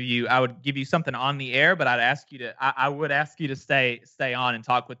would give you something on the air, but I would ask you to stay on and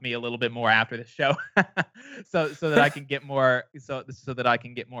talk with me a little bit more after the show, so that I can get more so that I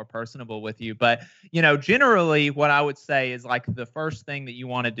can get more personable with you. But generally, what I would say is, like, the first thing that you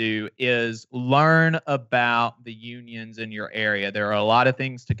want to do is learn about the unions in your area. There are a lot of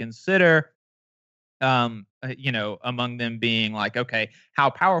things to consider. Among them being, like, okay,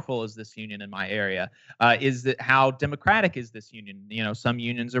 how powerful is this union in my area? How democratic is this union? Some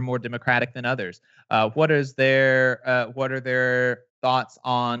unions are more democratic than others. What are their thoughts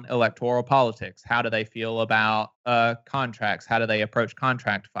on electoral politics. How do they feel about contracts? How do they approach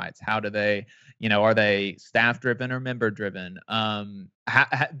contract fights? How do they, are they staff driven or member driven?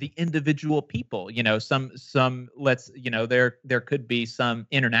 The individual people, there could be some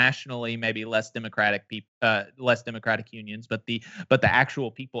internationally maybe less democratic unions, but the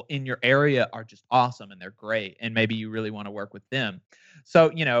actual people in your area are just awesome and they're great, and maybe you really want to work with them.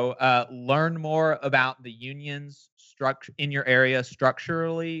 So, learn more about the unions structure in your area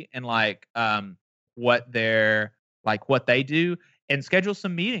structurally, and what they do, and schedule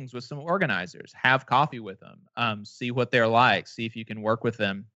some meetings with some organizers, have coffee with them, see what they're like, see if you can work with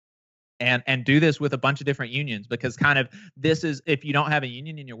them. And do this with a bunch of different unions, because this is, if you don't have a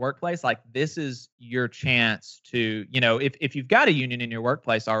union in your workplace, this is your chance to, if you've got a union in your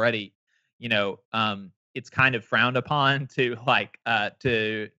workplace already, it's kind of frowned upon to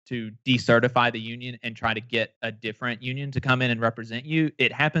decertify the union and try to get a different union to come in and represent you.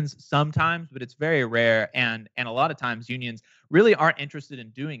 It happens sometimes, but it's very rare. And a lot of times unions really aren't interested in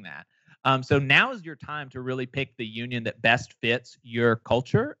doing that. So now is your time to really pick the union that best fits your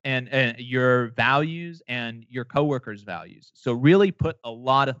culture and your values and your coworkers' values. So really put a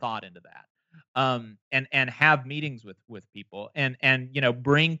lot of thought into that. And have meetings with people, and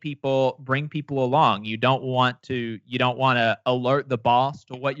bring people along. You don't want to alert the boss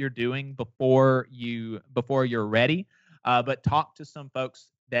to what you're doing before you're ready, but talk to some folks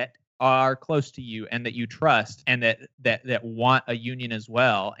that are close to you and that you trust, and that want a union as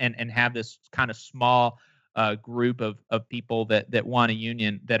well, and have this kind of small group of people that want a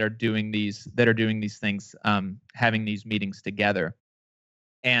union, that are doing these things, having these meetings together.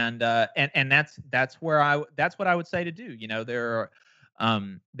 And that's what I would say to do. There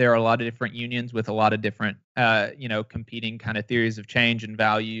are a lot of different unions with a lot of different competing kind of theories of change and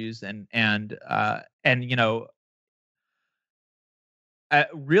values, and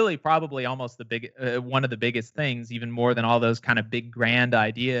really probably almost one of the biggest things, even more than all those kind of big grand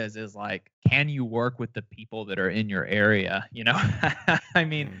ideas, is can you work with the people that are in your area? I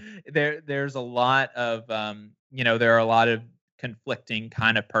mean, there's a lot of there are a lot of conflicting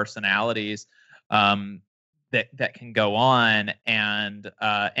kind of personalities that can go on, and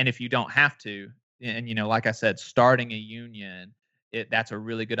if you don't have to, and like I said, starting a union, that's a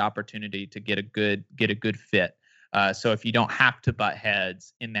really good opportunity to get a good fit. So if you don't have to butt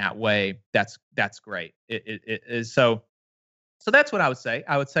heads in that way, that's great. It is so that's what I would say.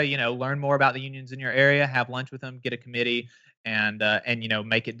 I would say, learn more about the unions in your area, have lunch with them, get a committee, and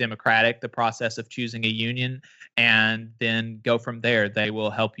make it democratic, the process of choosing a union, and then go from there. They will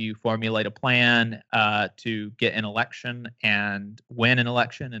help you formulate a plan to get an election and win an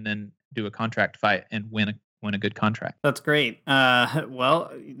election, and then do a contract fight and win a good contract. That's great.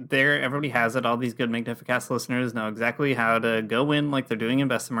 Well, everybody has it. All these good Magnificast listeners know exactly how to go win, like they're doing in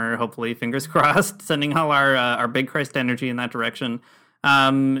Bessemer. Hopefully, fingers crossed, sending all our big Christ energy in that direction.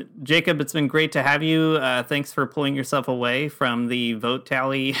 Jacob, it's been great to have you. Thanks for pulling yourself away from the vote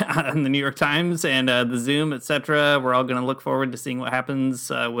tally on the New York Times and the Zoom, etc. We're all going to look forward to seeing what happens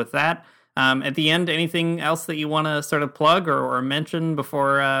with that. At the end, anything else that you want to sort of plug or mention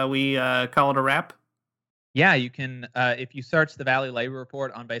before we call it a wrap? Yeah, you can. If you search the Valley Labor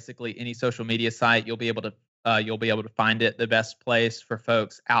Report on basically any social media site, you'll be able to find it. The best place for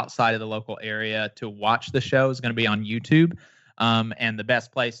folks outside of the local area to watch the show is going to be on YouTube. And the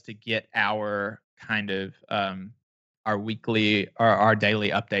best place to get our kind of our weekly or our daily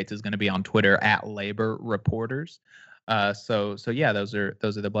updates is going to be on Twitter at Labor Reporters. So yeah, those are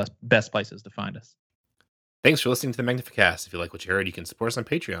the best places to find us. Thanks for listening to the Magnificast. If you like what you heard, you can support us on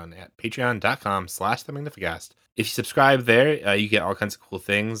Patreon at patreon.com/themagnificast. If you subscribe there, you get all kinds of cool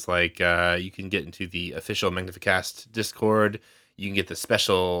things, like you can get into the official Magnificast Discord. You can get the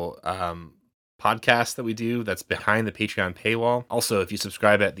special podcast that we do that's behind the Patreon paywall. Also, if you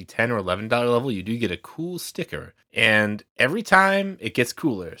subscribe at the $10 or $11 level, you do get a cool sticker. And every time it gets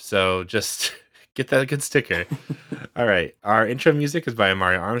cooler. So just get that good sticker. All right. Our intro music is by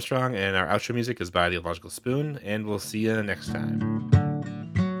Mario Armstrong, and our outro music is by The Illogical Spoon. And we'll see you next time.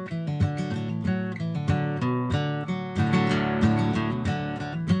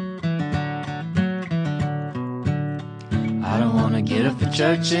 I don't wanna get up for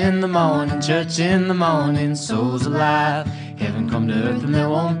church in the morning, souls alive. Heaven come to earth and there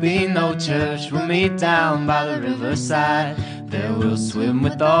won't be no church. We'll meet down by the riverside. There we'll swim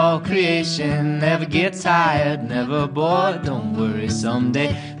with all creation. Never get tired, never bored. Don't worry,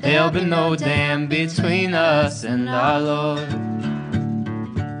 someday there'll be no dam between us and our Lord.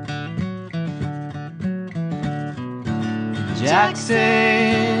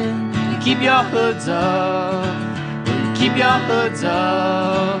 Jackson, keep your hoods up. keep your hoods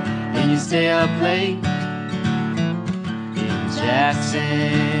up and you stay up late. In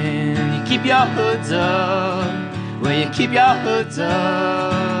Jackson, you keep your hoods up. Well, you keep your hoods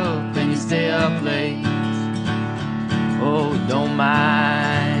up and you stay up late. Oh, don't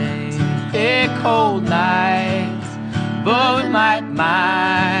mind a cold night, but we might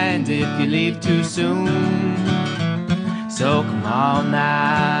mind if you leave too soon. So come on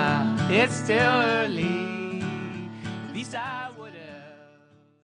now, it's still early.